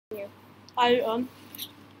I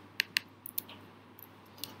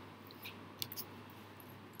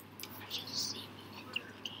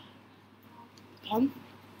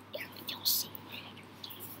Yeah, you'll see me at your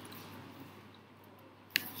game.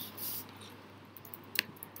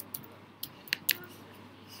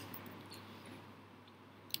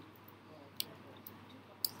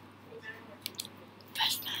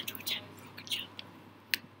 Best match which I broke a jump.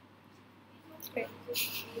 Great.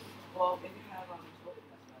 Well, maybe have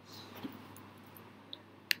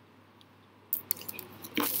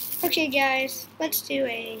Okay, guys, let's do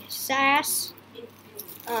a SAS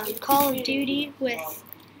Call of Duty with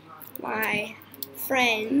my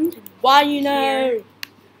friend. Why you know? Here.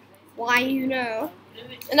 Why you know?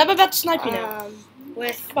 And I'm about to snipe you now.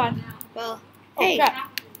 With Bye. well, Oh hey,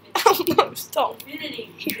 crap! Oh no! Stop!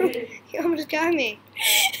 you almost got me.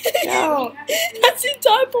 No. That's the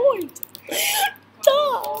entire point.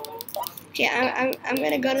 Stop! Okay, I'm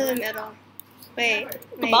gonna go to the middle. Wait,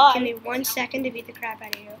 Goodbye. give me 1 second to beat the crap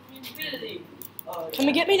out of you. Can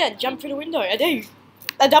we get me that jump through the window? I do.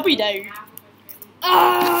 I double do.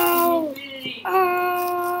 Oh!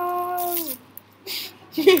 Oh!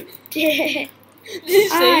 Did it. Did you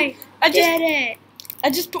see? I did it. I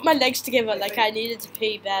just put my legs together like I needed to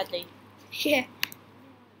pee badly. Yeah.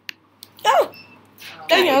 Oh!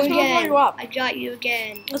 Dang it, I was gonna blow you up. I got you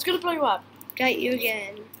again. I was gonna blow you up. Got you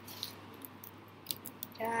again.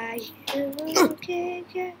 Got you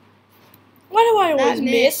again. Why do I always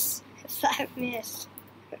miss? That miss.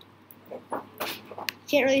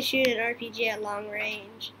 Can't really shoot an RPG at long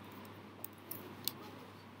range.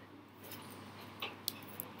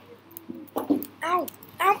 Ow!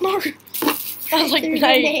 Ow, no! I was like,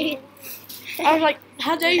 grenade. I was like,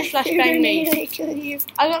 how dare you flashbang me?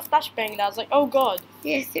 I got flashbanged. I was like, oh god.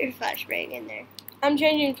 Yes, there's flashbang in there. I'm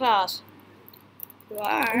changing class. You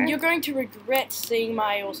are. And you're going to regret seeing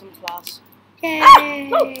my awesome class. Yay! Ah!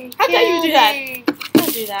 No! How dare you do that?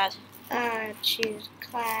 Don't do that. Choose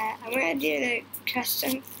class. I'm gonna do the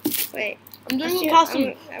custom. Wait. I'm doing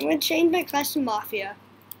custom. I'm gonna change my class to Mafia.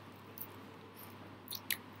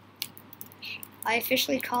 I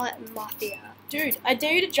officially call it Mafia. Dude, I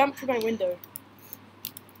dare you to jump through my window.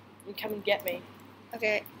 And come and get me.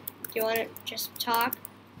 Okay. Do you want to just talk?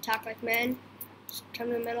 Talk like men? Just come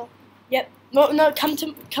to the middle? Yep. No, come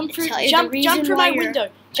through. Jump through my window. Jump through my window.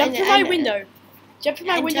 Jump through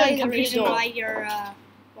my window and come through the door.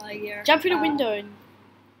 Why you're Jump through the window and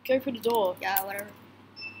go through the door. Yeah, whatever.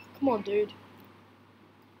 Come on, dude.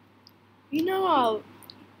 You know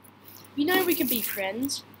we could be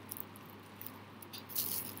friends.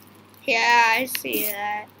 Yeah, I see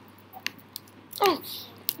that. Oh,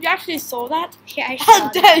 you actually saw that? Yeah, I saw How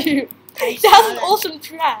dare that. you? I That saw was an that. awesome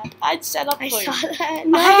trap. I'd set up for you. I saw that.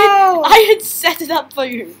 No! I had set it up for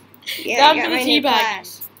you. Yeah, Now I I'm got gonna my new teabag.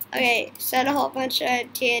 class. Okay, set a whole bunch of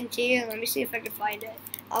TNT and let me see if I can find it.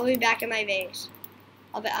 I'll be back in my base.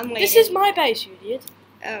 I'm waiting. This is my base, you idiot.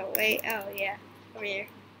 Oh, wait. Oh, yeah. Over here.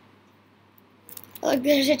 Look,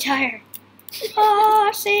 there's a tire. Oh,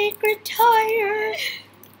 sacred tire.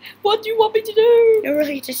 What do you want me to do? No,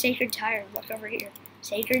 really, it's a sacred tire. Look over here.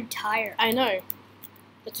 Sacred tire. I know.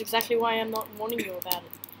 That's exactly why I'm not warning you about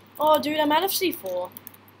it. Oh, dude, I'm out of C4.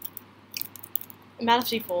 I'm out of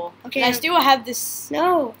C4. Okay. And I still have this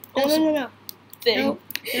No. No, awesome no, no, no. thing. No,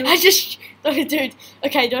 no. I just... Okay, dude.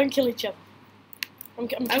 Okay, don't kill each other.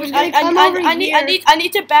 I was gonna come over I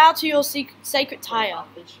need to bow to your sacred tire.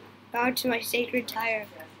 Bow to my sacred tire.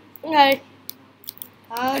 Okay.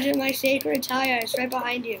 Bow to my sacred tire. It's right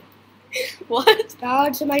behind you. What? Bow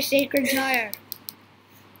to my sacred tire.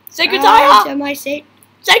 Sacred Bow tire! to my Sacred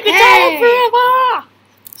Hey! tire forever!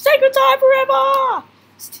 Sacred tire forever!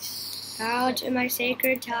 Bow to my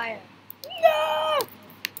sacred tire. No!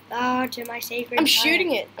 Bow to my sacred I'm tire.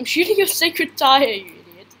 shooting it. I'm shooting your sacred tire, you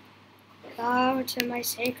idiot. Bow to my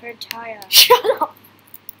sacred tire. Shut up!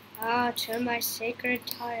 Bow to my sacred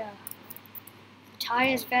tire. The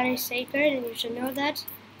tire is very sacred and you should know that.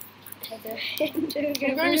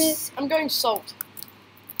 I'm going salt.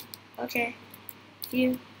 Okay.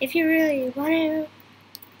 If you really want to.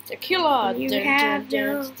 Tequila. You Dun, have dun,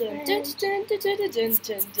 no dun, dun, dun, dun, dun, dun, dun,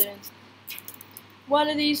 dun, dun. One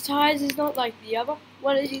of these tires is not like the other.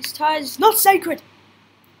 One of these tires is not sacred.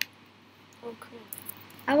 Oh crap!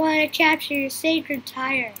 I want to capture your sacred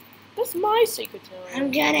tire. That's my sacred tire.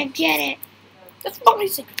 I'm gonna get it. That's my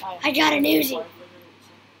sacred tire. I got an Uzi.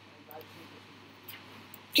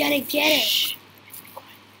 Gonna get it. Shh.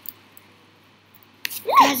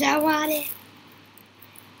 Because I want it.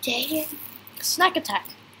 Take it. Snack attack.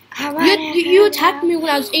 I want it. You attacked me when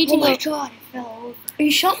I was eating. Oh my god, I fell over.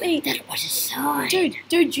 You shot me. That was a sign. Dude,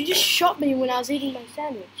 you just shot me when I was eating my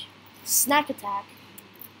sandwich. Snack attack.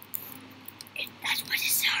 That was a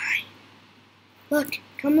sign. Look,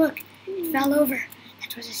 come look. It fell over.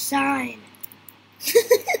 That was a sign.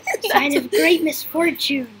 Sign of great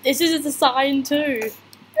misfortune. This is a sign too.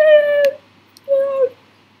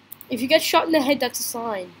 If you get shot in the head, that's a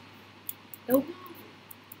sign. Nope.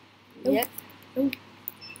 Nope. Yep. Nope.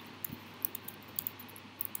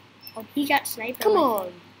 Oh, he got sniped. Come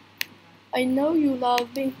on. I know you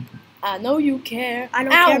love me. I know you care. I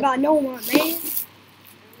don't care about no one, man.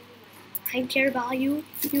 I care about you.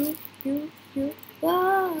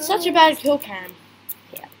 Whoa. Such a bad kill cam.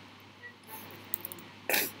 Yeah.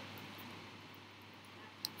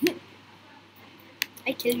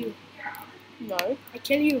 I kill you. No. I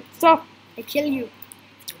kill you. Stop. I kill you.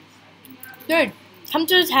 Dude, come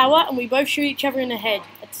to the tower and we both shoot each other in the head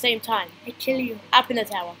at the same time. I kill you. Up in the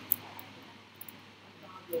tower.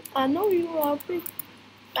 I know you love me.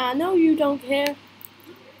 I know you don't care.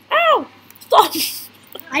 Ow! Stop!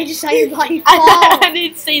 I just saw your body fall. I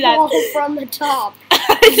didn't see that. Fall from the top.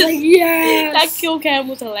 I was like, yes! That kill cam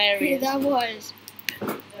was Yeah, hilarious. that was.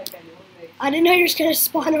 I didn't know you were just gonna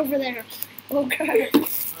spawn over there. Oh god.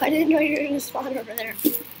 I didn't know you were gonna spawn over there.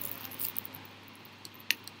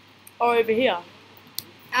 Or over here.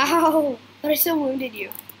 Ow! But I still wounded you.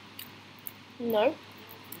 No.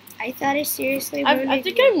 I thought I seriously wounded I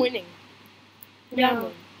think you. I'm winning. Yeah,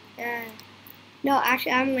 No. No,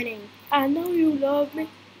 actually, I'm winning. I know you love me.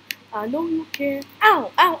 I know you care.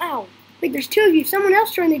 Ow! Ow! Ow! Wait, there's two of you. Someone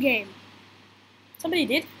else joined the game. Somebody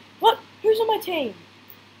did? What? Who's on my team?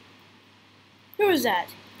 Who is that?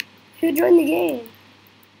 Who joined the game?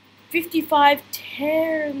 55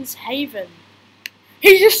 Terrence Haven.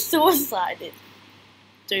 He just suicided.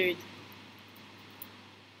 Dude.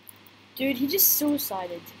 Dude, he just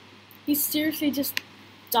suicided. He seriously just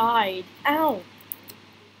died. Ow.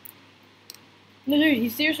 No, dude, he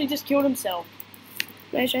seriously just killed himself.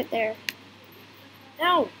 Nice right there.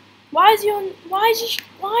 Ow. Why is he on... Why is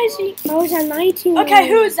he... Oh, he's at 19. Okay,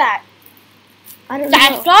 who is that? I don't know.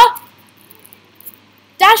 Dashka?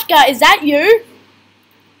 Dashka, is that you?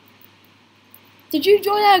 Did you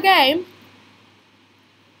join our game?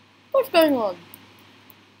 What's going on?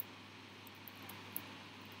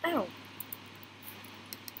 Ow.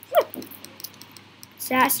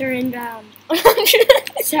 Sass are inbound.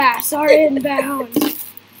 Sass are inbound.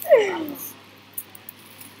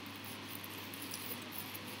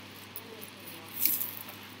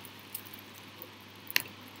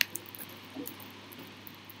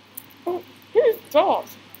 Who's Dot?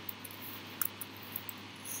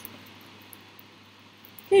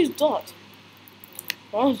 Who's Dot?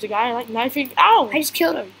 Oh, the guy like knifing. Ow! I just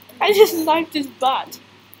killed him. I just knifed his butt.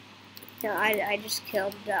 No, I just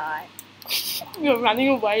killed Dot. You're running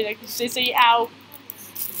away like a sissy. Ow!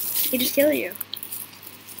 He just killed you.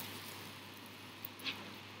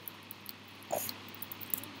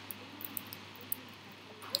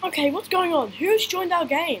 Okay, what's going on? Who's joined our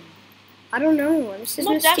game? I don't know. This is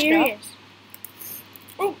Not mysterious.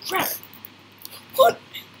 Oh crap! What?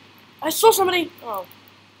 I saw somebody. Oh.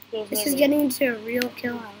 This is getting into a real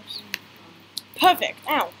kill house. Perfect.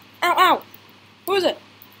 Ow. Ow, ow. Who is it?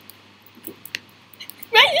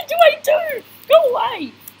 Man, what do I do? Go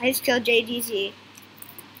away. I just killed JDZ.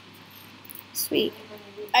 Sweet.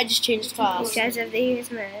 I just changed cars. Because of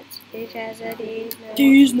these nuts. Because of these nuts.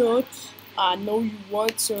 These nuts. I know you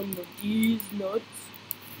want some of these nuts.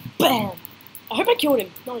 Bam. I hope I killed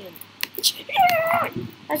him. No, I didn't.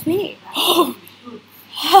 That's me. Oh.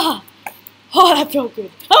 Ha. Oh, that felt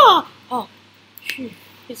good. Ah. Oh. Phew.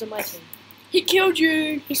 He's on my team. He killed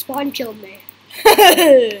you. He spawn killed me.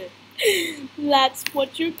 That's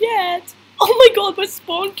what you get. Oh my god, we're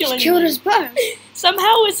spawn killing He killed you. his butt.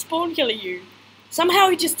 Somehow we're spawn killing you. Somehow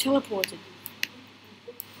he just teleported.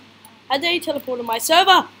 How dare you teleport on my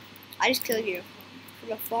server? I just killed you.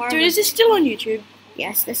 From afar. Dude, is this still on YouTube?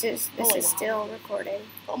 Yes, this is still recording.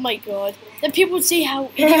 Oh my god. Then people would see how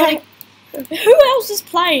idiotic. Who else is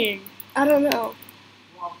playing? I don't know.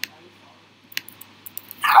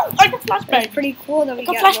 Ow! I got It's flashbanged. pretty cool that we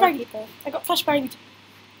got got more flashbang. people. I got flashbanged.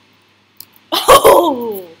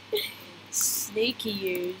 Oh! Sneaky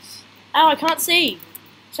use. Ow, I can't see.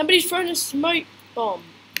 Somebody's thrown a smoke bomb.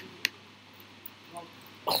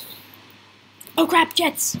 Oh crap,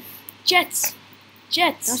 jets! Jets!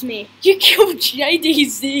 Jets! That's me. You killed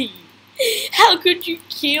JDZ! How could you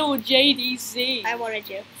kill JDZ? I wanted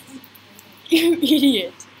you. You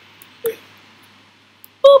idiot.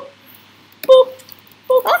 Boop! Boop!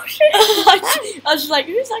 Boop! Oh shit! I was just like,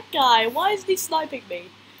 who's that guy? Why is he sniping me?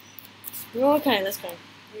 Okay, let's go.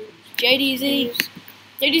 JDZ.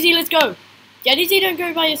 JDZ, let's go. JDZ, don't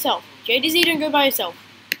go by yourself. JDZ, don't go by yourself.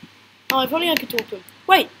 Oh, if only I could talk to him.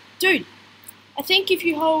 Wait, dude. I think if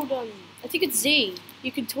you hold I think it's Z.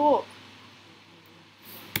 You can talk.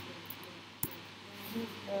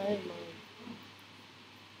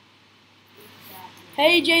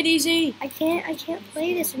 Hey JDZ. I can't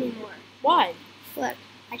play this anymore. Why? Look,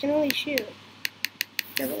 I can only shoot.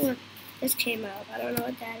 Yeah, but look, this came up. I don't know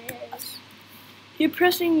what that is. You're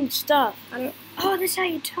pressing stuff. I don't. Oh, this is how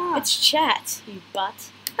you talk. It's chat, you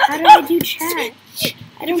butt. How do I do chat? I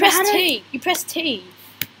You don't press know how to. T. You press T.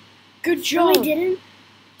 Good No, job. I didn't.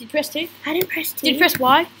 Did you press T? I didn't press T. Did you press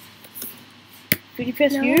Y? Did you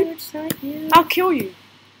press No, U? it's not you. I'll kill you.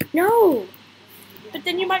 No. But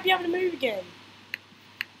then you might be able to move again.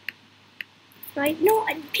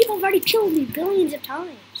 People have already killed me billions of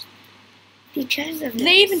times because of this.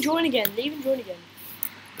 Leave and join again. Leave and join again.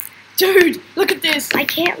 Dude, look at this. I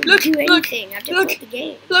can't Look, do look, anything. I have to look. quit the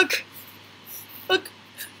game. Look. Look.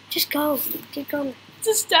 Just go. Keep going.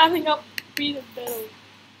 Just standing up, being a battle.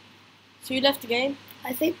 So you left the game?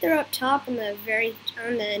 I think they're up top on the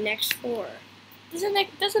next floor. There's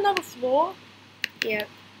another floor? Yep.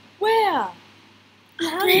 Where? Up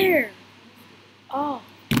there. Oh.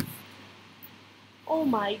 Oh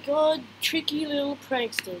my god, tricky little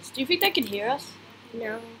pranksters. Do you think they can hear us?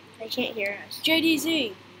 No, they can't hear us.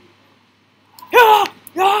 JDZ. Ah!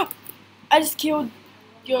 Ah! I just killed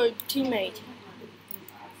your teammate.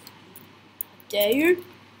 Dare you?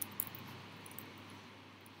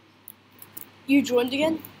 You joined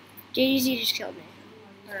again? JDZ just killed me.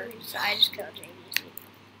 So I just killed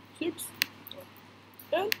JDZ. Oops.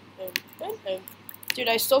 Dude,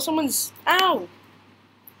 I stole someone's... Ow!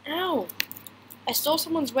 Ow! I stole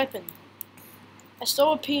someone's weapon. I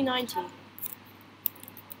stole a P90.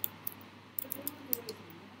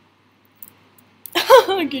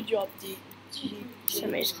 Good job, D.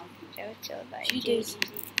 Somebody's got killed by JDZ.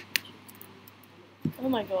 JDZ. Oh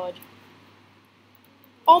my god.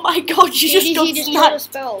 Oh my god, you just got JDZ just killed a sniped.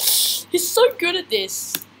 spell. He's so good at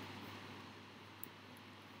this.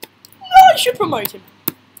 No, I should promote him.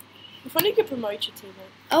 If only you could promote your teammate.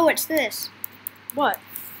 Oh, it's this. What?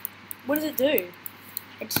 What does it do?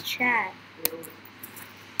 It's chat.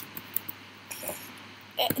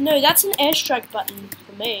 No, that's an airstrike button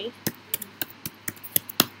for me.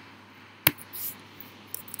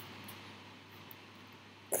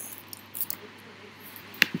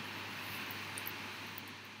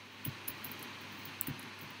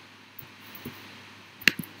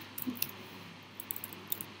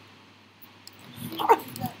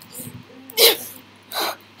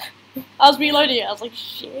 I was reloading it. I was like,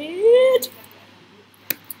 shit.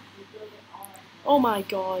 Oh my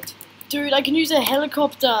god. Dude, I can use a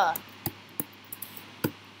helicopter.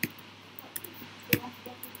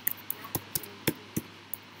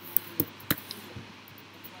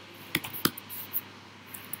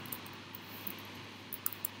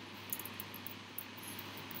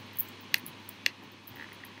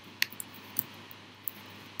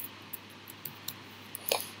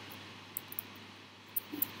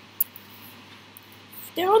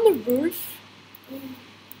 They're on the roof.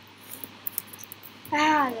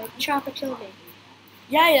 Ah, the chopper killed me.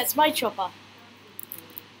 Yeah, that's my chopper.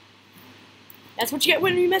 That's what you get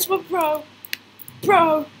when you mess with pro.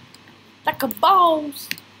 Pro. Like a boss.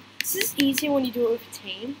 This is easier when you do it with a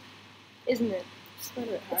team, isn't it? It's a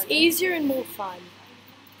little bit harder. It's easier and more fun.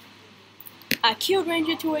 I killed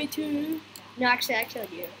Ranger 282. No, actually, I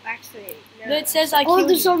killed you. Actually, no. No, it says I Oh, killed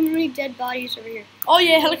there's you. so many dead bodies over here. Oh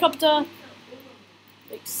yeah, helicopter.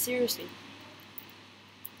 Like, seriously.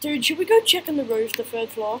 Dude, should we go check on the roof, the third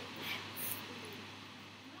floor?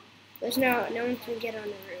 There's no one can get on the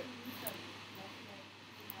roof.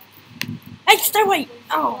 Hey, stay away!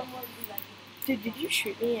 Oh. Dude, did you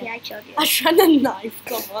shoot me? Yeah, I killed you. I shot a knife,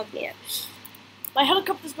 come on. Yeah. My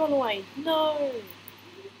helicopter's gone away. No.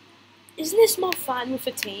 Isn't this more fun with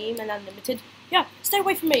a team and unlimited? Yeah, stay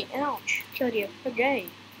away from me. Ouch. Killed you. Okay.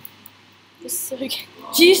 This is so good.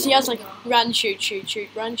 Jeez, I was like, run, shoot, shoot, shoot,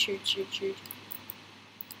 run, shoot, shoot, shoot.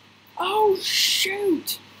 Oh,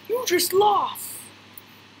 shoot. You just lost.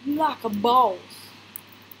 Like a boss.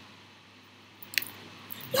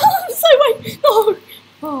 Stay away. No.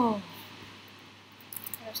 Oh.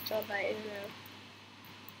 I was killed by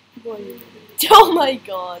Uno. Oh my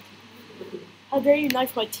god. How dare you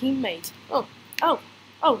knife my teammate? Oh, oh,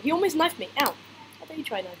 oh, he almost knifed me. Ow. How dare you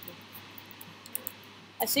try knife me?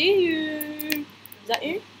 I see you. Is that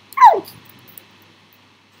you? Ow!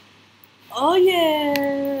 Oh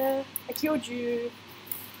yeah. I killed you.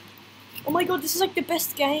 Oh my god, this is like the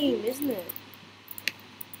best game, isn't it?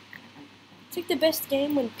 It's like the best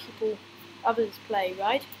game when others play,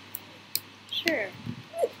 right? Sure.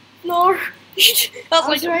 No. I I was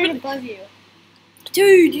was like, right above you.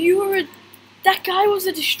 dude, you were that guy was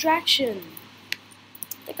a distraction.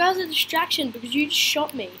 That guy was a distraction because you just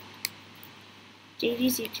shot me.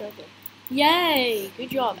 JD's killed me. Yay,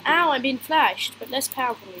 good job. Ow, I'm being flashed, but less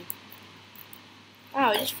powerfully.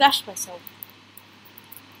 Ow, I just flashed myself.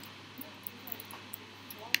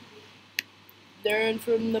 Learn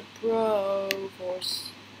from the pro force.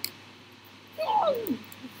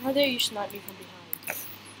 How dare you snipe me from behind?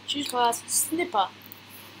 Choose class, snipper.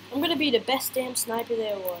 I'm gonna be the best damn sniper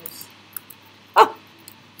there was. Oh!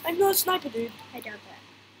 I'm not a sniper, dude. I doubt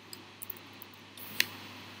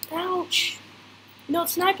that. Ouch! No,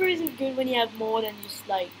 sniper isn't good when you have more than just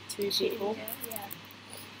like 2 people. Yeah.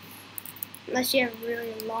 Unless you have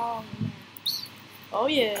really long maps. Oh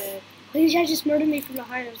yeah. These guys just murdered me from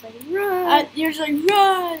behind. I was like, run! You're just like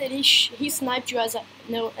run, and he sniped you as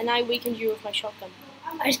and I weakened you with my shotgun.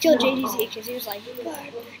 I just killed JDZ because he was like, bitch.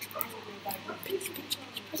 I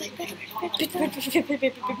was like,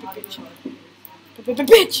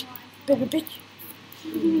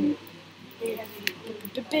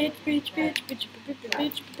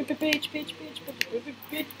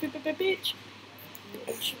 bitch.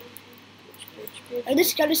 And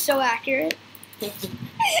this gun is so accurate.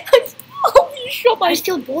 Oh, you shot I my. just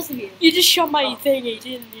killed both of you. You just shot my thingy,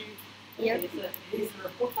 didn't you? Yep.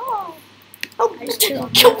 Oh, I just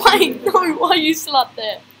killed. why? No, why are you still up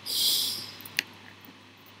there?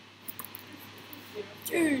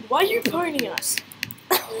 Dude, why are you pointing us?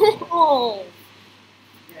 Oh.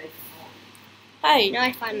 Hey, Now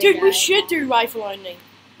I finally dude, we died. should do rifle only.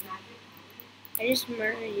 I just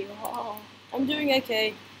murdered you all. I'm doing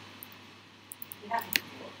okay.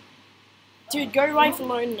 Dude, go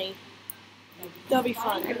rifle only. That'll be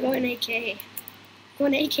fun. I'm going AK.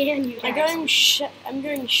 Going AK on you I'm guys. going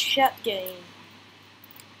shotgun.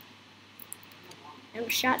 No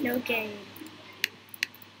shot, no game.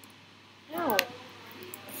 Ow.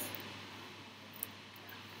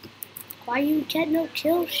 Why you get no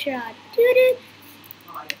kill shot? Dude.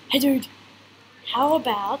 Hey dude, how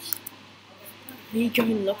about we go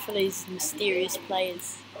and look for these mysterious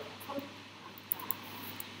players?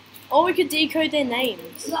 Or we could decode their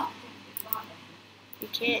names. You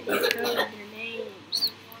can't decode their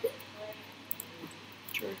names.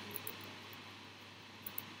 True.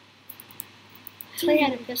 So he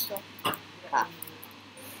had a pistol. Ah.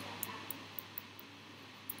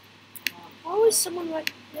 Why was someone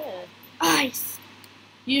right there? Ice.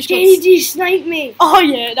 You just got JD sniped me. Oh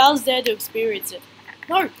yeah, that was there to experience it.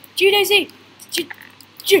 No, GDZ,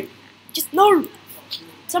 just no.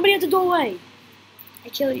 Somebody at the doorway. I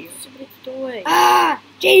killed you. Somebody at the doorway. Ah!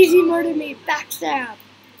 JD murdered me. Backstab. No.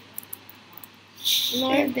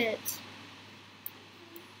 Shit bits.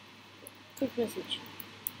 Quick message.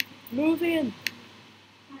 Move in.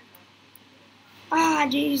 Ah,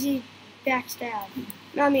 JD backstab.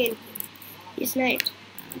 No, I mean, he sniped.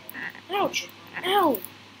 Ouch. Ow.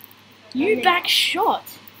 You mean- back shot.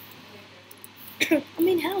 I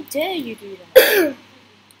mean, how dare you do that?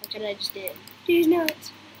 That's what I just did. He's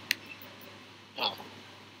nuts. Oh.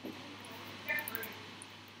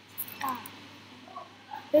 Ah.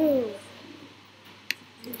 Ooh.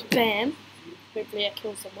 Bam. Hopefully I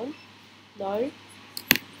kill someone. No.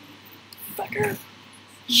 Fucker.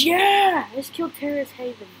 Yeah! Let's kill Terrace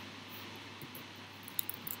Haven.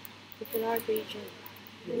 Within our region.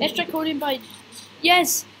 Airstrike called in by...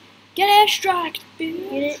 Yes! Get airstrike, You bitch!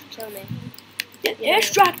 didn't kill me. Get Yeah.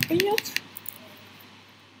 airstrike, bitch!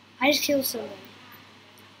 I just killed someone.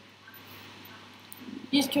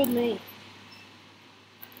 You just killed me.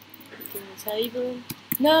 Terrace Haven.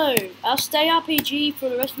 No! I'll stay RPG for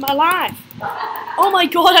the rest of my life! Oh my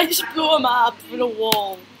god, I just blew him up through the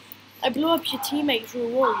wall. I blew up your teammate through a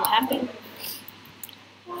wall, you happy?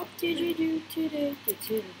 What did you do today?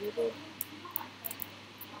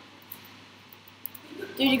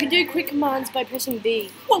 Dude, you can do quick commands by pressing B.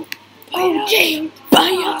 Whoa! Oh, Jane!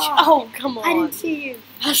 Bitch! Oh, come on. I didn't see you.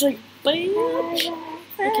 I was like, bitch!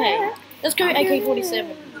 Okay, let's go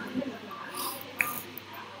AK-47.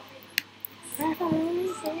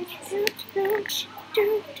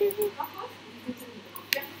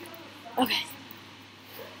 Okay.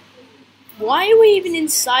 Why are we even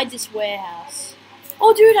inside this warehouse?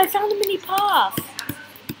 Oh, dude, I found a mini path.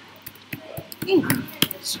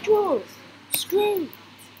 Screw. Screw.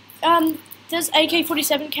 Does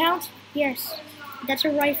AK-47 count? Yes, that's a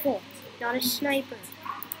rifle, not a sniper.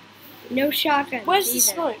 No shotgun. Where's the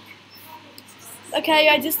either. smoke? Okay,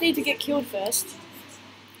 I just need to get killed first.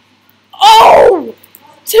 Oh!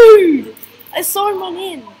 Dude! I saw him run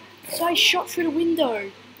in. So I shot through the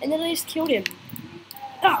window. And then I just killed him.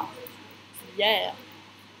 Oh! Yeah.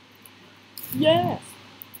 Yeah.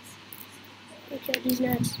 I killed these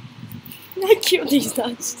nuts. I killed these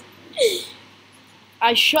nuts.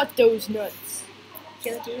 I shot those nuts.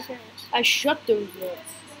 Killed these nuts. I shot those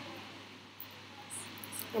nuts.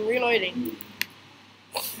 I'm reloading.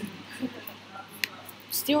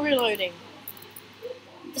 Still reloading.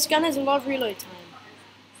 This gun has a lot of reload time.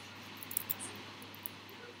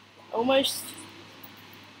 Almost.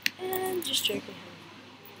 And just joking.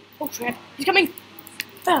 Oh crap! He's coming!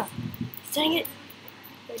 Ah! Dang it!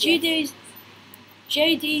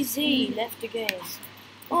 JDZ left the game.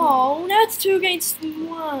 Oh, now it's 2 against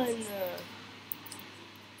 1.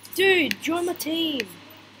 Dude, join my team.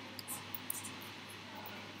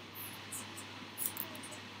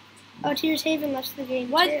 Oh, Tears Haven left the game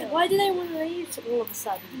Why do they want to leave all of a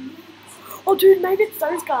sudden? Oh, dude, maybe it's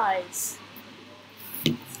those guys.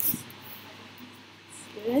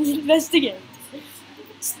 And investigate.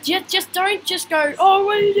 Just don't just go. Oh,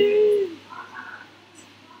 what are you doing?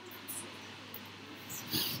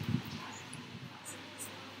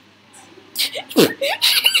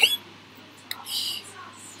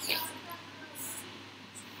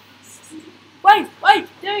 Wait,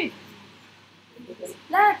 dude.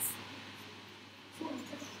 Lads.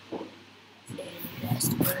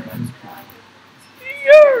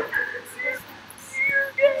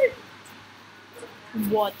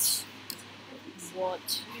 What?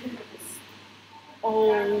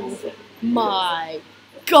 Oh my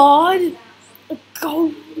god! A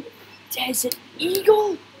gold desert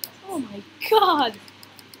eagle? Oh my god!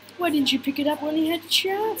 Why didn't you pick it up when you had a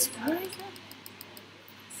chance?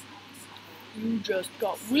 You just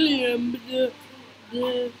got William.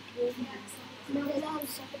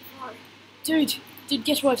 Dude,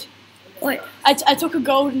 guess what? What? I took a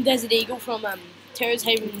golden desert eagle from Terrace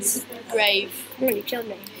Haven's grave. Oh, you killed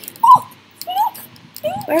me.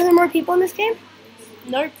 Are there more people in this game?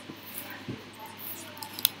 Nope.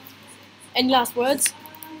 Any last words?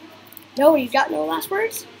 No, you got no last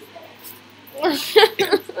words?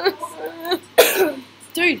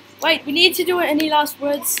 Dude, wait, we need to do an any last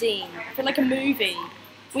words scene for like a movie.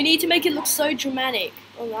 We need to make it look so dramatic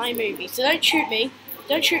on iMovie. So don't shoot me.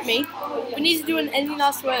 Don't shoot me. We need to do an any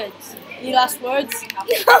last words. Any last words?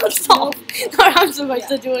 No, stop. No, I'm supposed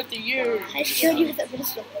to do it to you. I showed you the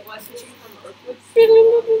pistol.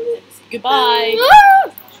 Goodbye.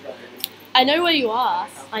 I know where you are.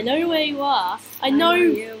 I know where you are. I know.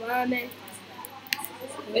 You are me.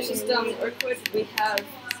 It's just Oakwood. We have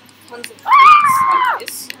tons of kids like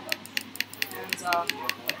this, and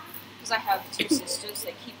because I have 2 sisters,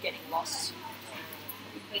 they keep getting lost.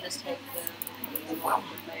 We just take the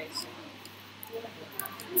place.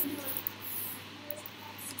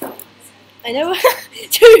 I know.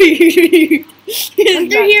 Dude. Come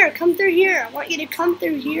through here. Come through here. I want you to come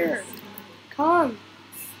through here. Come.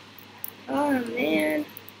 Oh, man.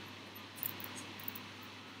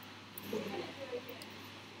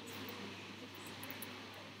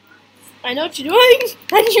 I know what you're doing.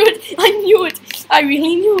 I knew it. I knew it. I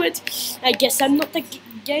really knew it. I guess I'm not that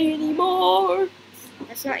gay anymore.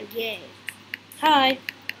 That's not gay. Hi.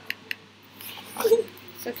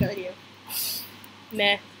 So kill you.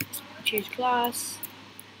 Meh. Choose class.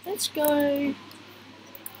 Let's go.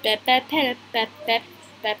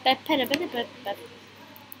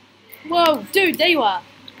 Whoa, dude, there you are.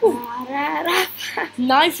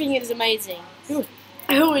 Knifing is amazing.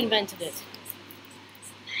 Who invented it?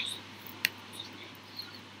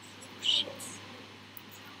 Shit.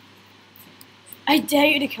 I dare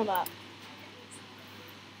you to come up.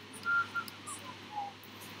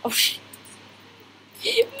 Oh shit.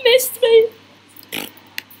 You missed me.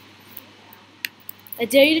 I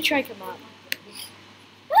dare you to try come up.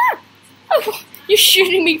 Ah! Oh, you're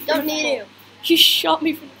shooting me from Don't the need floor. you. You shot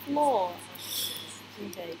me from the floor.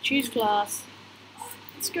 Okay, choose class.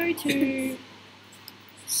 Let's go to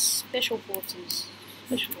Special Forces.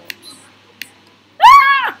 Special Forces.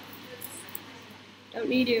 Ah! Don't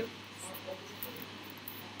need you.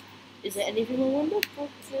 Is there anything more wonderful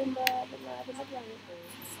in the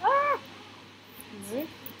Ah! No.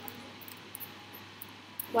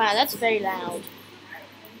 Wow, that's very loud.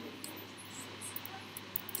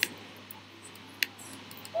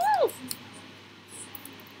 Woo!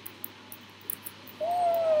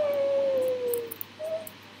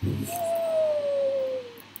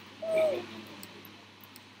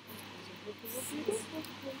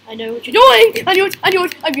 I know what you're doing! I knew it! I knew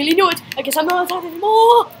it! I really knew it! I guess I'm not that anymore!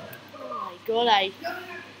 Oh my god,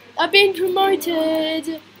 I've been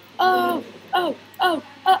promoted! Oh! Oh! Oh!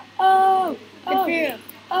 Oh! Oh! Good for you.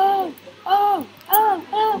 Oh! Oh! Oh!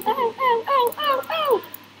 Oh! Oh! Oh! Oh! Oh!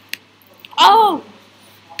 Oh!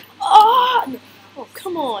 Oh! Oh! Oh,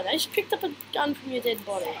 come on. I just picked up a gun from your dead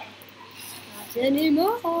body. Not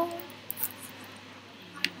anymore.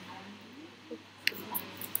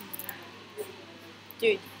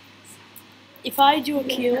 Dude, if I do a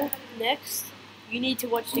kill next, you need to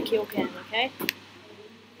watch the kill cam, okay?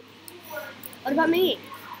 What about me?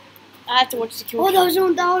 I have to watch the kill Oh, cam.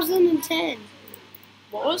 that was 1010.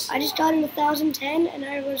 What was? I just got in 1010 and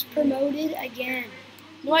I was promoted again.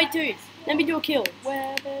 No, wait, dude. Let me do a kill.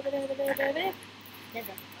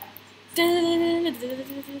 Never.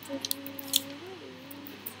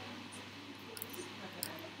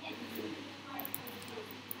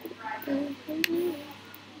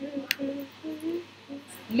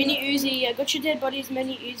 Mini Uzi, I got your dead body's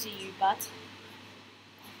mini Uzi, you butt.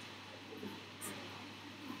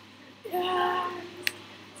 Yeah.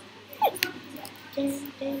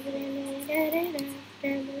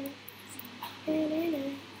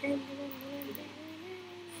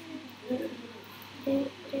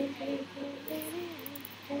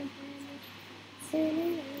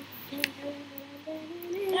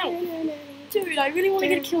 Dude, I really want to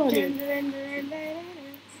get a kill on you.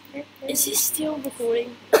 Is this still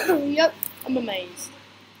recording? Yep. I'm amazed.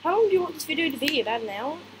 How long do you want this video to be? About an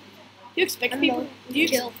hour? Do you expect people? Do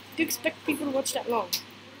you expect people to watch that long?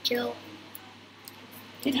 Chill.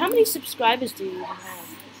 Dude, how many subscribers do you even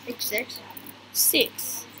have? Like 6.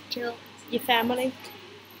 6. Chill. Your family?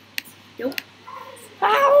 Nope.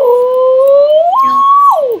 Ow!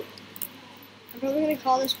 I'm probably gonna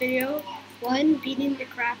call this video one beating the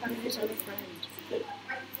crap out of his other friend. But,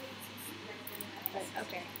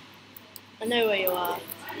 okay. I know where you are,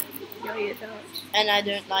 No, you don't. and I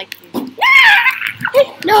don't like you.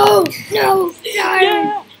 No! No!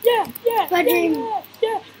 Yeah! My dream.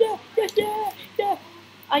 Yeah.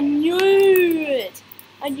 I knew it.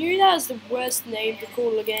 I knew that was the worst name to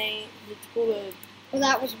call a game. To call a. Well,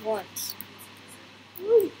 that was once.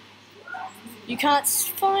 You can't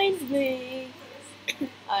find me.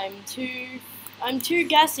 I'm too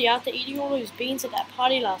gassy after eating all those beans at that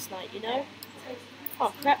party last night, you know?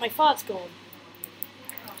 Oh crap, my fart's gone.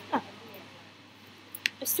 Huh.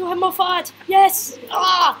 I still have more fart. Yes!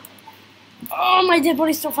 Ah! Oh, my dead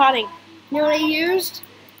body's still farting. You know what I used?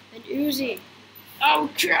 An Uzi. Oh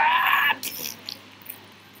crap!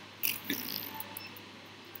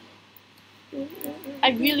 I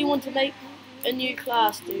really want to make a new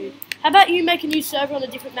class, dude. How about you make a new server on a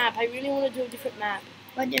different map? I really want to do a different map.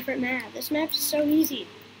 What different map? This map is so easy.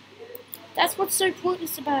 That's what's so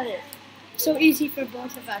pointless about it. So easy for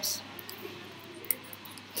both of us.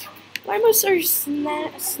 Why am I so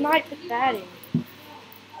snipe at batting?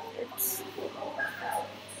 It's...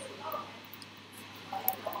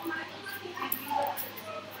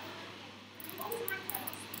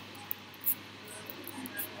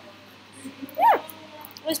 Yeah!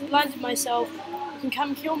 I just blinded myself. You can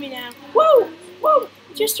come kill me now. Whoa!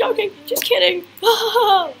 Just joking, just kidding.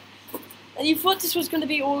 And you thought this was going to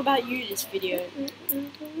be all about you, this video.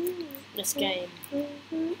 This game.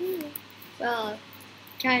 Well,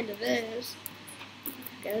 kind of is.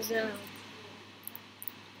 Because, Do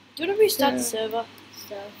you want to restart the server?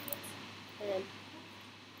 stuff. And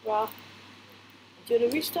Bruh. Do you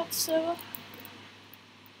want to restart the server?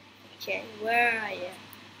 okay, where are you?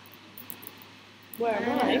 Where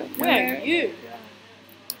am I? Where are you?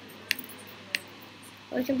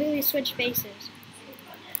 We completely switch faces.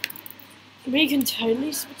 We can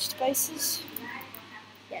totally switch spaces.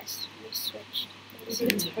 Yes, we switched. We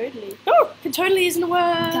can totally. Oh! Can totally isn't a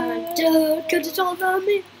word! Because it's all about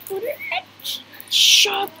me.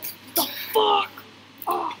 Shut the fuck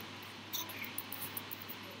up!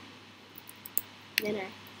 Then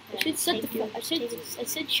I should set the I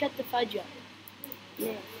said shut the fudge up.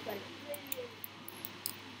 Yeah, but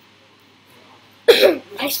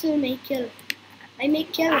I still make kill. I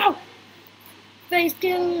make kill. Ow! Face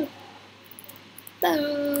kill.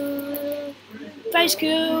 Face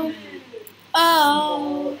kill!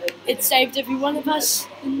 Oh! It saved every one of us.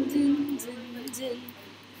 Dun, dun, dun, dun.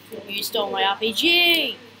 You stole my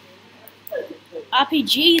RPG!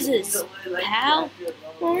 RPGesus, pal!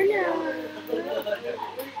 Oh no.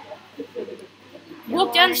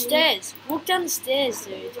 Walk down the stairs. Walk down the stairs,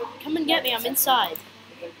 dude. Come and get me, I'm inside.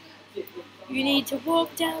 You need to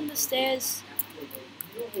walk down the stairs.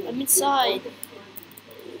 I'm inside.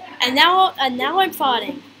 And now I'm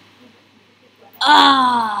farting.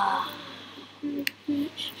 Ah!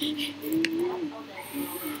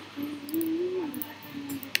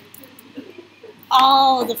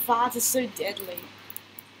 Oh, the fart is so deadly.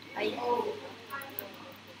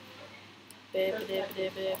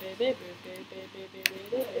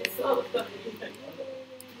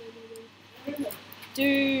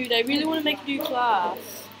 Dude, I really want to make a new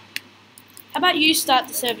class. How about you start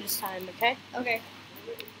the server this time, okay? Okay.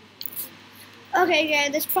 Okay,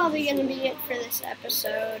 guys, that's probably gonna be it for this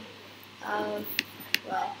episode of,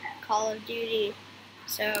 well, Call of Duty.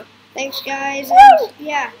 So, thanks, guys, and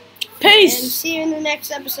yeah, and Peace! see you in the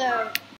next episode.